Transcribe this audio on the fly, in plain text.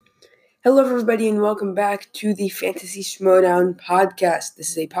Hello, everybody, and welcome back to the Fantasy Schmodown podcast. This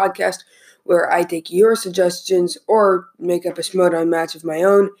is a podcast where I take your suggestions or make up a Schmodown match of my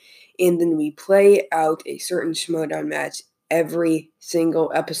own, and then we play out a certain Schmodown match every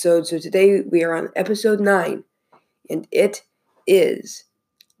single episode. So today we are on episode 9, and it is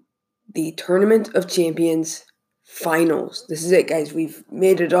the Tournament of Champions Finals. This is it, guys. We've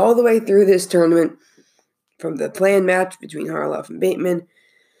made it all the way through this tournament from the play-in match between Harloff and Bateman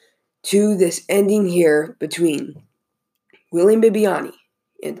to this ending here between William Bibbiani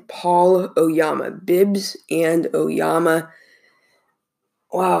and Paul Oyama. Bibbs and Oyama.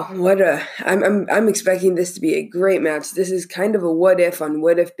 Wow, I'm expecting this to be a great match. This is kind of a what if on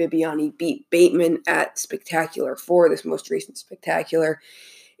what if Bibbiani beat Bateman at Spectacular 4, this most recent Spectacular,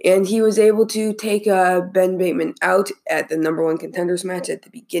 and he was able to take Ben Bateman out at the number 1 contenders match at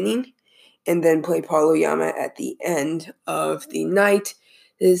the beginning and then play Paul Oyama at the end of the night.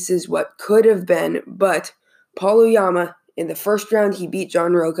 This is what could have been, but Paul Oyama, in the first round, he beat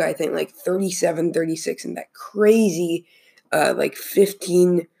John Roca, I think, 37-36 in that crazy,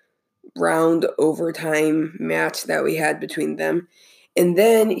 15-round overtime match that we had between them. And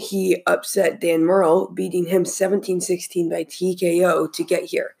then he upset Dan Murrell, beating him 17-16 by TKO to get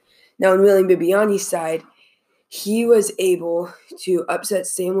here. Now, on William Bibbiani's side, he was able to upset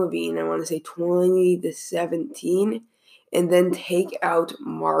Sam Levine, I want to say 20-17, and then take out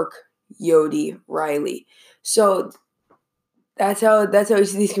Mark Yodi Riley. So that's how you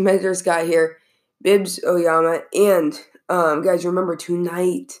see these competitors got here. Bibbs, Oyama, and guys, remember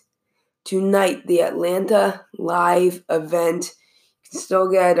tonight, the Atlanta live event. You can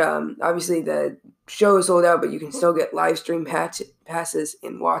still get, obviously the show is sold out, but you can still get live stream passes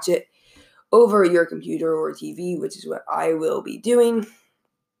and watch it over your computer or TV, which is what I will be doing.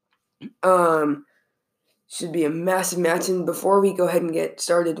 Should be a massive match. And before we go ahead and get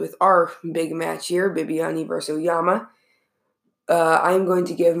started with our big match here, Bibbiani versus Oyama, I'm going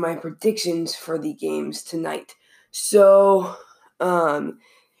to give my predictions for the games tonight. So, the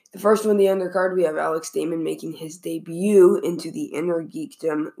first one, the undercard, we have Alex Damon making his debut into the Inner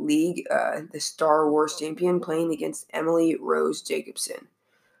Geekdom League, the Star Wars champion, playing against Emily Rose Jacobson.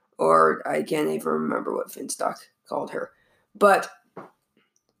 Or I can't even remember what Finstock called her. But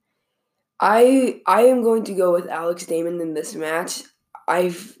I am going to go with Alex Damon in this match.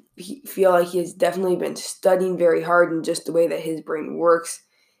 I feel like he has definitely been studying very hard in just the way that his brain works.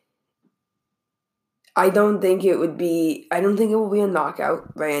 I don't think it will be a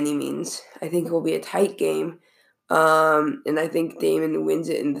knockout by any means. I think it will be a tight game. And I think Damon wins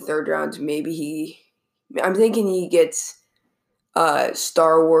it in the third round. I'm thinking he gets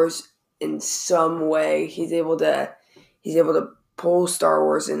Star Wars in some way. He's able to pull Star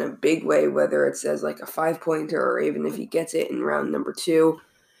Wars in a big way, whether it's as like a 5-pointer or even if he gets it in round number 2.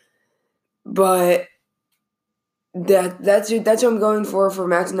 But that's what I'm going for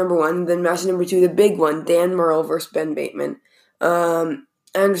match number 1. Then match number 2, the big one, Dan Murrell versus Ben Bateman. I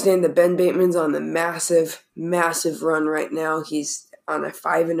understand that Ben Bateman's on the massive run right now. He's on a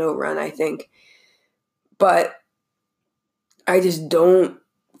 5-0 run, I think. But I just don't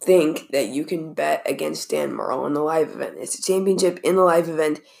think that you can bet against Dan Murrell in the live event. It's a championship in the live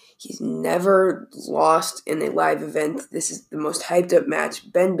event. He's never lost in a live event. This is the most hyped up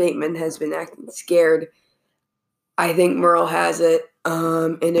match. Ben Bateman has been acting scared. I think Murrell has it,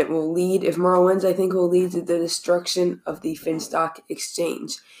 and it will lead, if Murrell wins, I think it will lead to the destruction of the Finstock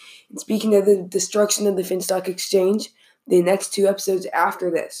Exchange. And speaking of the destruction of the Finstock Exchange, the next 2 episodes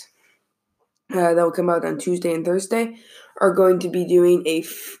after this, that will come out on Tuesday and Thursday, are going to be doing a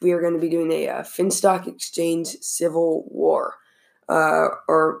Finstock Exchange Civil War,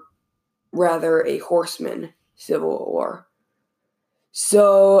 or rather a Horseman Civil War.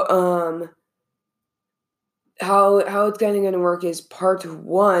 So, how it's kind of going to work is part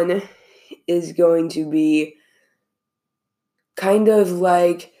 1 is going to be kind of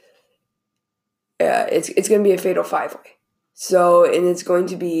like it's going to be a fatal 5-way. So, and it's going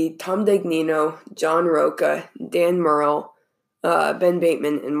to be Tom Dagnino, John Roca, Dan Murrell, Ben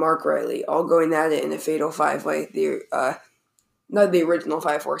Bateman, and Mark Riley, all going at it in a fatal 5-way. Not the original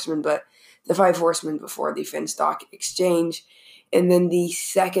 5 Horsemen, but the 5 Horsemen before the Finstock Exchange. And then the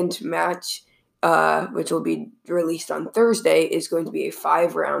second match, which will be released on Thursday, is going to be a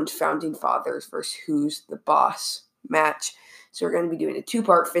 5-round Founding Fathers versus Who's the Boss match. So we're going to be doing a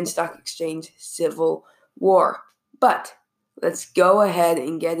 2-part Finstock Exchange Civil War. But let's go ahead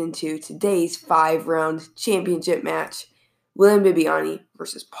and get into today's 5-round championship match. William Bibbiani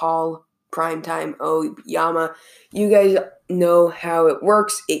versus Paul Primetime Oyama. You guys know how it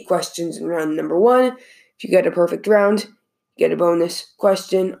works. 8 questions in round number 1. If you get a perfect round, you get a bonus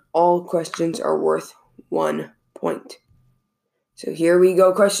question. All questions are worth 1 point. So here we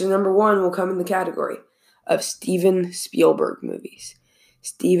go. Question number 1 will come in the category of Steven Spielberg movies.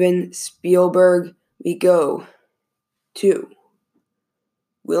 Steven Spielberg, we go to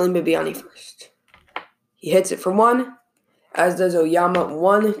William Bibbiani first. He hits it for 1, as does Oyama,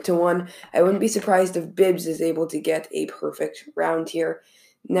 1-1. I wouldn't be surprised if Bibbs is able to get a perfect round here.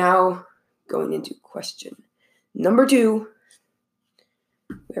 Now, going into question number 2.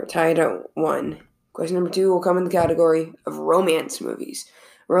 We are tied at 1. Question number 2 will come in the category of romance movies.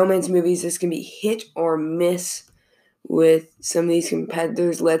 Romance movies, this can be hit or miss with some of these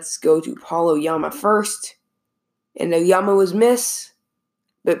competitors. Let's go to Paul Oyama first. And Oyama was miss,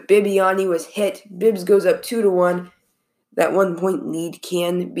 but Bibbiani was hit. Bibbs goes up 2-1. That 1 point lead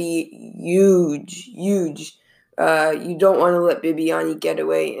can be huge. You don't want to let Bibbiani get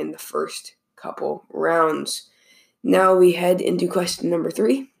away in the first couple rounds. Now we head into question number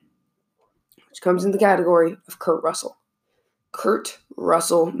 3, which comes in the category of Kurt Russell. Kurt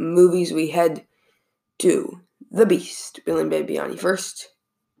Russell movies, we head to The Beast, William Bibbiani first,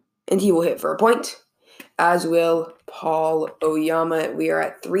 and he will hit for a point, as will Paul Oyama. We are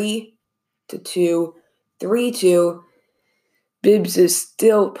at 3-2, 3-2. Bibbs is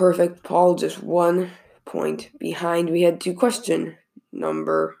still perfect. Paul just 1 point behind. We head to question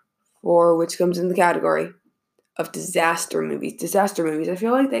number 4, which comes in the category of disaster movies. Disaster movies. I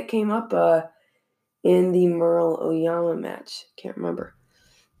feel like that came up in the Merle Oyama match. Can't remember.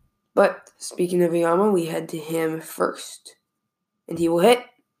 But speaking of Oyama, we head to him first. And he will hit,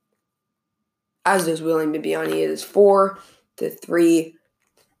 as does William Bibbiani. It is 4-3.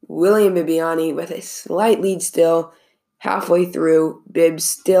 William Bibbiani with a slight lead still. Halfway through, Bibbs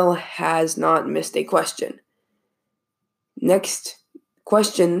still has not missed a question. Next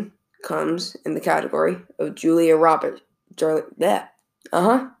question comes in the category of Julia Roberts.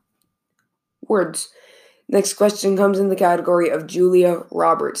 Words. Next question comes in the category of Julia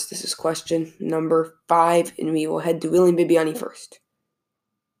Roberts. This is question number 5, and we will head to William Bibbiani first.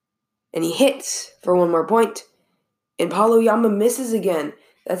 And he hits for 1 more point, and Paul Oyama misses again.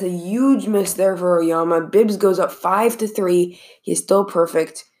 That's a huge miss there for Oyama. Bibbs goes up 5-3. He's still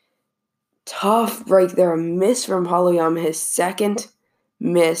perfect. Tough break there. A miss from Paul Oyama. His second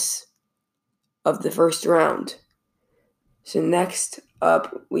miss of the first round. So next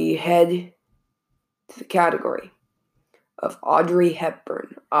up, we head to the category of Audrey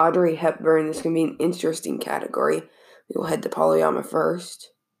Hepburn. Audrey Hepburn, this is going to be an interesting category. We will head to Paul Oyama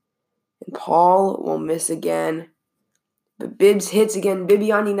first. And Paul will miss again. But Bibbs hits again.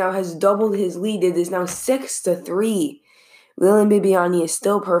 Bibbiani now has doubled his lead. It is now 6-3. William Bibbiani is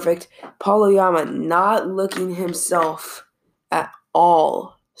still perfect. Paul Oyama not looking himself at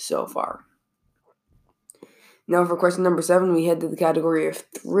all so far. Now for question number 7, we head to the category of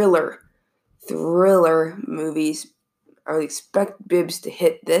thriller. Thriller movies. I would expect Bibbs to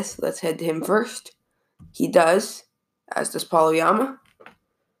hit this. Let's head to him first. He does, as does Paul Oyama.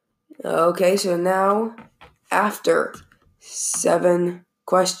 Okay, so now, after 7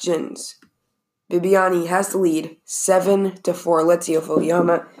 questions, Bibbiani has the lead, 7-4. Let's see if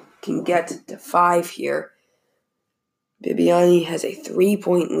Oyama can get to 5 here. Bibbiani has a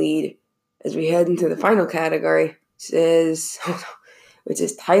 3-point lead as we head into the final category, which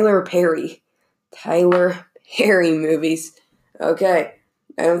is Tyler Perry. Tyler Perry movies. Okay,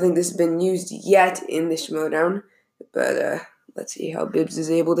 I don't think this has been used yet in the Schmoedown, but let's see how Bibbs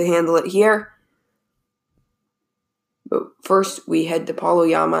is able to handle it here. But first, we head to Paul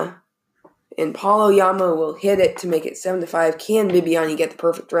Oyama, and Paul Oyama will hit it to make it 7-5. Can Bibbiani get the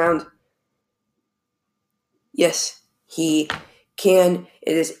perfect round? Yes, he can.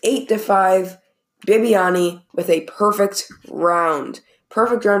 It is 8-5. Bibbiani with a perfect round.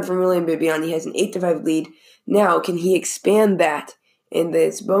 Perfect round from William Bibbiani. He has an 8-5 lead. Now, can he expand that in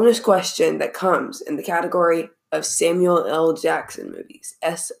this bonus question that comes in the category of Samuel L. Jackson movies?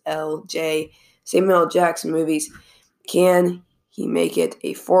 SLJ. Samuel L. Jackson movies. Can he make it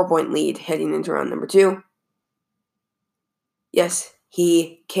a 4-point lead heading into round number 2? Yes,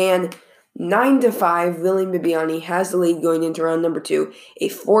 he can. 9-5, William Bibbiani has the lead going into round number 2. A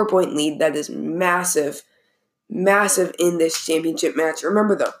 4-point lead. That is massive. Massive in this championship match.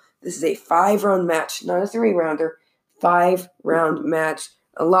 Remember, though, this is a 5-round match, not a 3-rounder. 5-round match.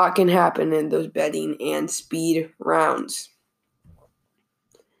 A lot can happen in those betting and speed rounds.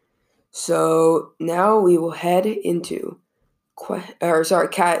 So now we will head into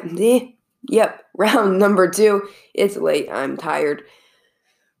round number 2. It's late. I'm tired.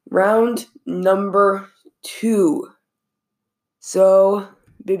 Round number 2. So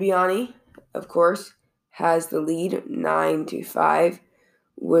Bibbiani, of course, has the lead 9-5.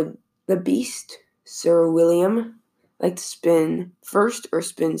 Would the Beast, Sir William, like to spin first or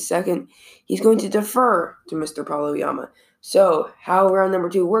spin second? He's going to defer to Mr. Paloyama. So how round number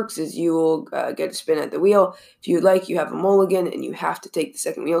 2 works is you will get a spin at the wheel. If you'd like, you have a mulligan, and you have to take the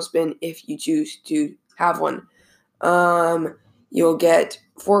second wheel spin if you choose to have one. You'll get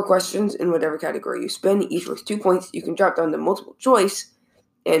 4 questions in whatever category you spin, each worth 2 points. You can drop down to multiple choice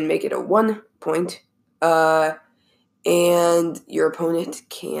and make it a 1 point. And your opponent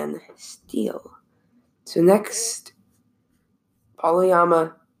can steal. So next,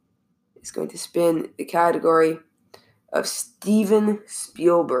 Paloyama is going to spin the category of Steven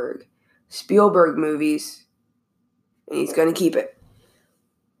Spielberg movies, and he's going to keep it.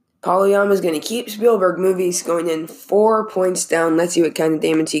 Paloyama is going to keep Spielberg movies, going in 4 points down. Let's see what kind of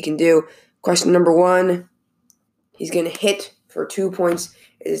damage he can do. Question number 1, he's going to hit for 2 points.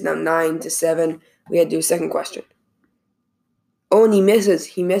 It is now 9-7. We had to do a second question. Oh, and he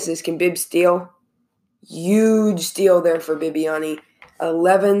misses. Can Bibbs steal? Huge steal there for Bibiani.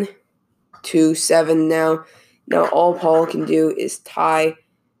 11-7 now. Now all Paul can do is tie.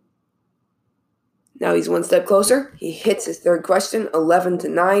 Now he's 1 step closer. He hits his third question,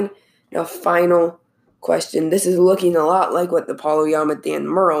 11-9. Now final question. This is looking a lot like what the Paloyama-Dan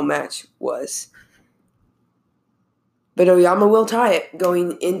Murrow match was. But Oyama will tie it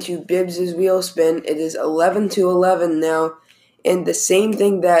going into Bibbs' wheel spin. It is 11-11 now. And the same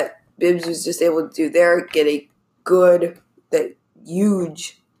thing that Bibbs was just able to do there, get a good, that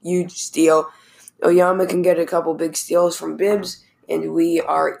huge steal. Oyama can get a couple big steals from Bibbs, and we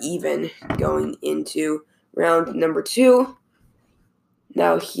are even going into round number 2.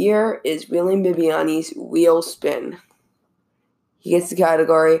 Now here is William Bibiani's wheel spin. He gets the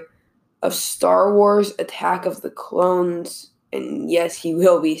category of Star Wars Attack of the Clones, and yes, he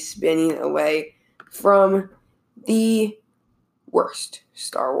will be spinning away from the worst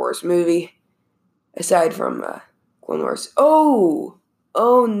Star Wars movie, aside from Clone Wars. Oh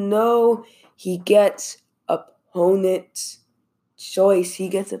no, he gets opponent's choice.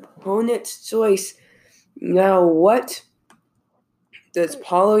 Now, what does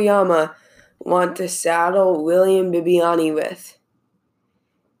Paloyama want to saddle William Bibiani with?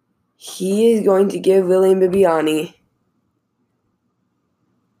 He is going to give William Bibiani.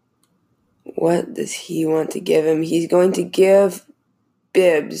 What does he want to give him? He's going to give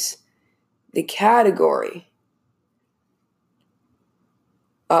Bibbs the category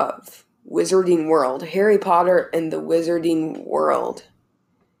of Wizarding World. Harry Potter and the Wizarding World.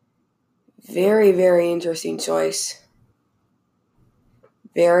 Very, very interesting choice.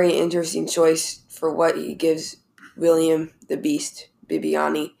 Very interesting choice for what he gives William the Beast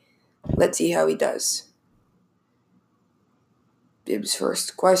Bibiani. Let's see how he does. Bibbs'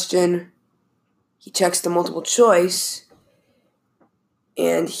 first question. He checks the multiple choice,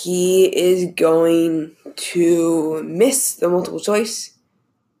 and he is going to miss the multiple choice.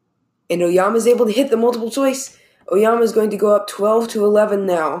 And Oyama is able to hit the multiple choice. Oyama is going to go up 12-11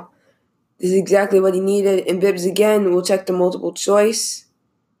 now. This is exactly what he needed. And Bibbs again will check the multiple choice.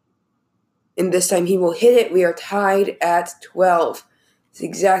 And this time he will hit it. We are tied at 12. It's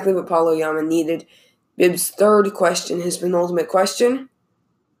exactly what Paloyama needed. Bibbs' third question, his penultimate question.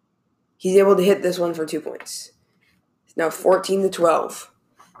 He's able to hit this one for 2 points. It's now 14-12.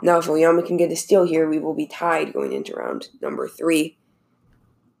 Now if Oyama can get a steal here, we will be tied going into round number 3.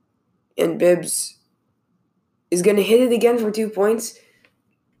 And Bibbs is going to hit it again for 2 points.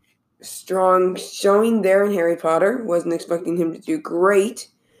 Strong showing there in Harry Potter. Wasn't expecting him to do great.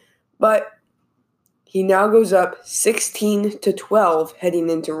 But he now goes up 16-12 heading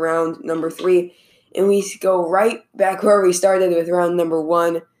into round number 3. And we go right back where we started with round number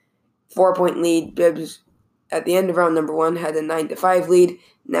 1. 4-point lead. Bibbs, at the end of round number 1, had a 9-5 lead.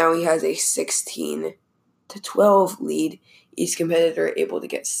 Now he has a 16-12 lead. Each competitor able to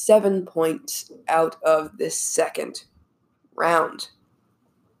get 7 points out of this second round.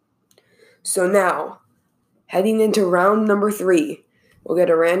 So now, heading into round number 3, we'll get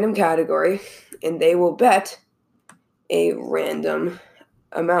a random category, and they will bet a random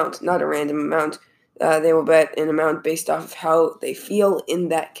amount. Not a random amount. They will bet an amount based off of how they feel in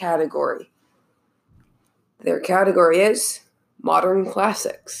that category. Their category is Modern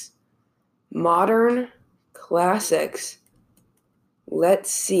Classics. Modern Classics.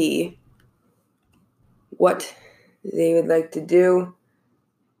 Let's see what they would like to do.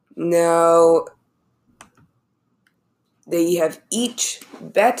 Now, they have each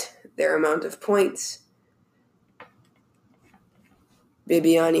bet their amount of points.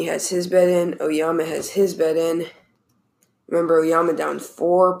 Bibiani has his bet in. Oyama has his bet in. Remember, Oyama down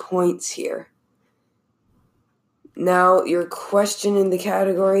 4 points here. Now, your question in the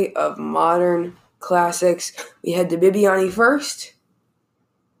category of modern classics. We head to Bibiani first.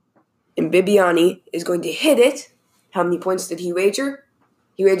 And Bibiani is going to hit it. How many points did he wager?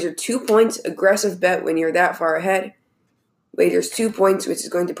 He wagered 2 points. Aggressive bet when you're that far ahead. Wagers 2 points, which is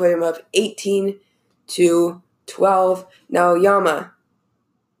going to put him up 18-12. Now, Oyama.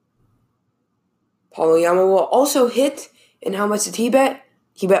 Paul Oyama will also hit. And how much did he bet?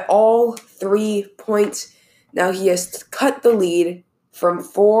 He bet all 3 points. Now he has cut the lead from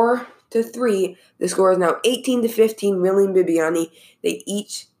 4-3. The score is now 18-15. William Bibiani. They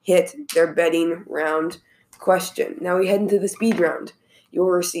each hit their betting round question. Now we head into the speed round. You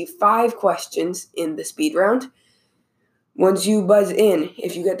will receive 5 questions in the speed round. Once you buzz in,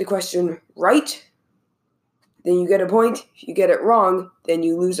 if you get the question right, then you get a point. If you get it wrong, then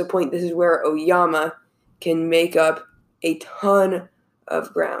you lose a point. This is where Oyama can make up a ton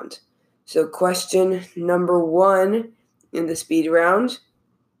of ground. So question number 1 in the speed round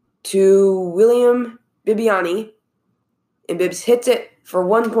to William Bibiani. And Bibbs hits it for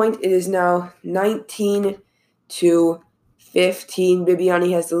 1 point. It is now 19-15.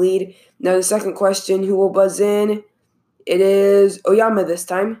 Bibiani has the lead. Now the second question, who will buzz in? It is Oyama this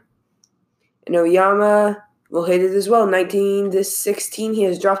time. And Oyama will hit it as well, 19-16. He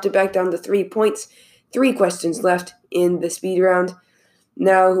has dropped it back down to 3 points. 3 questions left in the speed round.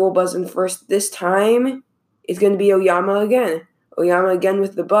 Now who will buzz in first this time? It's going to be Oyama again. Oyama again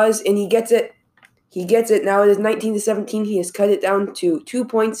with the buzz, and he gets it. He gets it. Now it is 19-17. He has cut it down to 2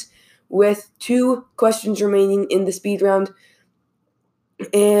 points with 2 questions remaining in the speed round.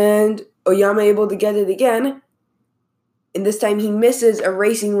 And Oyama able to get it again. And this time he misses,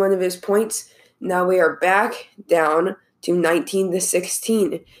 erasing one of his points. Now we are back down to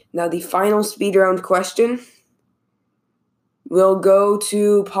 19-16. Now the final speed round question will go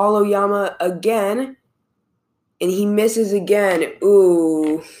to Paul Oyama again. And he misses again.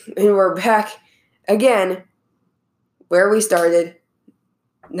 Ooh. And we're back again where we started.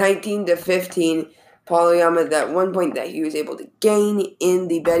 19-15. Paul Oyama, that 1 point that he was able to gain in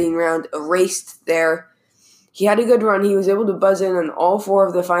the betting round, erased there. He had a good run. He was able to buzz in on all 4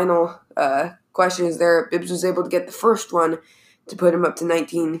 of the final questions there. Bibbs was able to get the first one to put him up to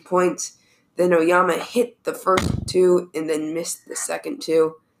 19 points. Then Oyama hit the first 2 and then missed the second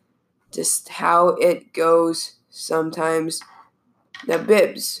 2. Just how it goes sometimes. Now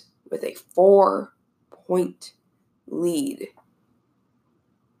Bibbs with a 4-point lead.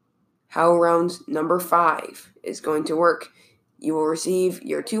 How round number 5 is going to work. You will receive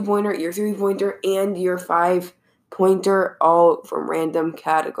your 2-pointer, your 3-pointer, and your 5-pointer, all from random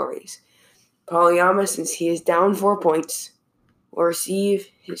categories. Paul Oyama, since he is down 4 points, will receive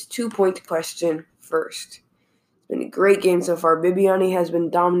his 2-point question first. It's been a great game so far. Bibiani has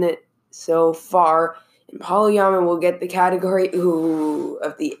been dominant so far, and Paul Oyama will get the category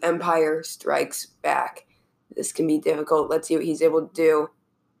of the Empire Strikes Back. This can be difficult. Let's see what he's able to do.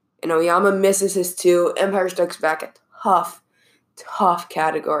 And Oyama misses his 2. Empire Strikes Back, a tough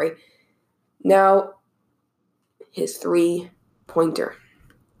category. Now, his 3-pointer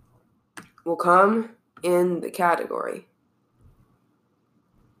will come in the category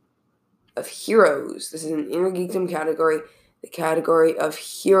of heroes. This is an Inner Geekdom category, the category of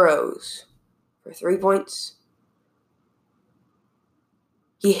heroes. For 3 points.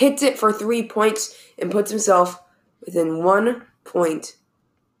 He hits it for 3 points and puts himself within 1 point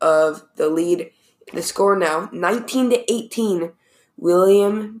of the lead. The score now, 19-18.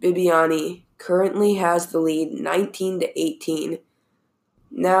 William Bibiani currently has the lead, 19-18.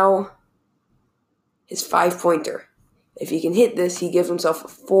 Now, his 5-pointer. If he can hit this, he gives himself a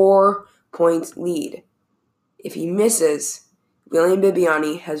 4-point lead. If he misses, William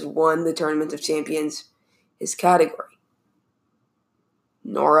Bibiani has won the Tournament of Champions. His category,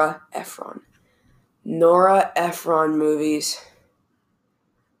 Nora Ephron. Nora Ephron movies.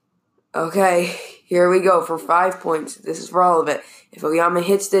 Okay, here we go for 5 points. This is for all of it. If Oyama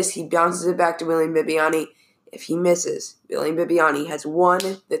hits this, he bounces it back to William Bibiani. If he misses, William Bibiani has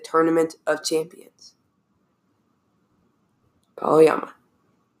won the Tournament of Champions. Paul Oyama.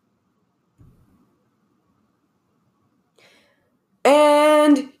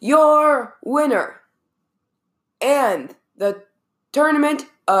 And your winner and the Tournament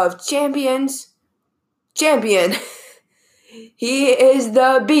of Champions champion. He is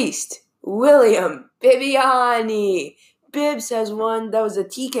the beast, William Bibiani. Bibbs has won. That was a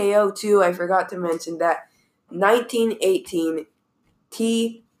TKO too. I forgot to mention that. 1918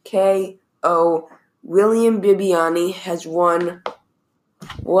 TKO. William Bibiani has won.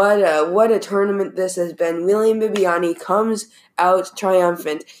 What a tournament this has been. William Bibiani comes out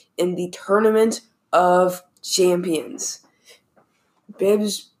triumphant in the Tournament of champions.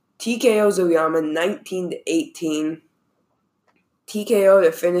 Bibbs TKO's Oyama 19-18. TKO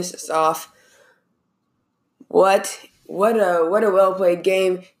to finish us off. What a well-played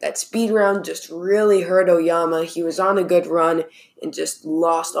game. That speed round just really hurt Oyama. He was on a good run and just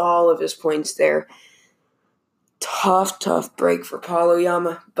lost all of his points there. Tough break for Paul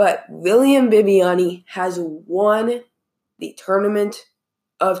Oyama. But William Bibbiani has won the Tournament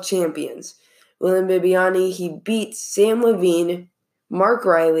of Champions. William Bibbiani, he beat Sam Levine, Mark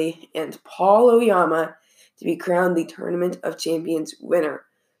Riley, and Paul Oyama to be crowned the Tournament of Champions winner.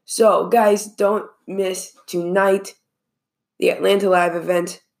 So, guys, don't miss tonight the Atlanta Live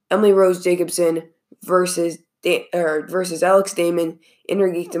event. Emily Rose Jacobson versus Alex Damon in her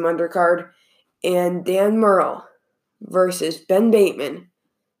Geekdom undercard, and Dan Murrell versus Ben Bateman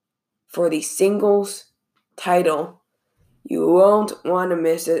for the singles title. You won't want to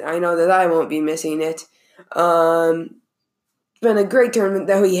miss it. I know that I won't be missing it. It's been a great tournament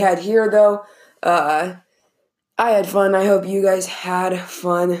that we had here, though. I had fun. I hope you guys had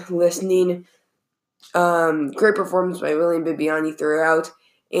fun listening. Great performance by William Bibbiani throughout.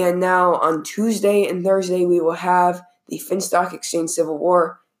 And now on Tuesday and Thursday, we will have the Finstock Exchange Civil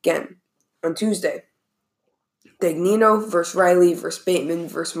War again on Tuesday. Dagnino versus Riley versus Bateman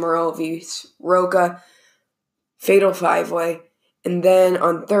versus Murrell versus Roca. Fatal 5-way. And then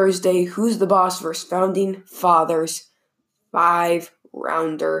on Thursday, Who's the Boss versus Founding Fathers.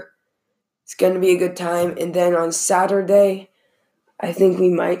 5-rounder. It's going to be a good time. And then on Saturday, I think we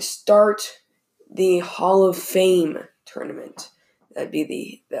might start the Hall of Fame tournament. That'd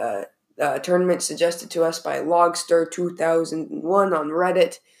be the tournament suggested to us by Logster2001 on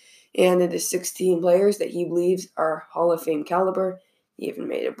Reddit. And it is 16 players that he believes are Hall of Fame caliber. He even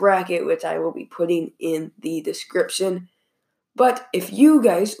made a bracket, which I will be putting in the description. But if you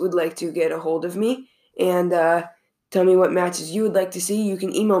guys would like to get a hold of me and tell me what matches you would like to see, you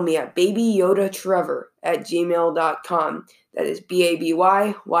can email me at babyyodatrevor@gmail.com. That is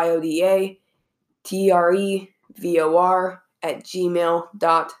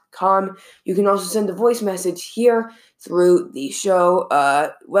BABYYODATREVOR@gmail.com. You can also send a voice message here through the show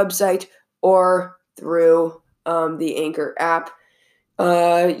website or through the Anchor app.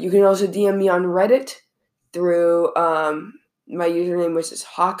 You can also DM me on Reddit through my username, which is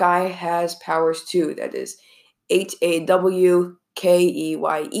Hawkeye Has Powers 2. That is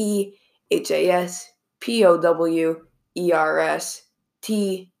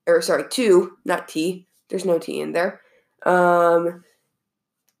HAWKEYEHASPOWERS 2, not T. There's no T in there. So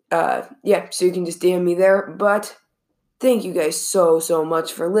you can just DM me there. But thank you guys so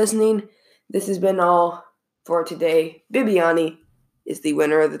much for listening. This has been all for today. Bibbiani is the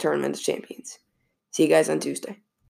winner of the Tournament of Champions. See you guys on Tuesday.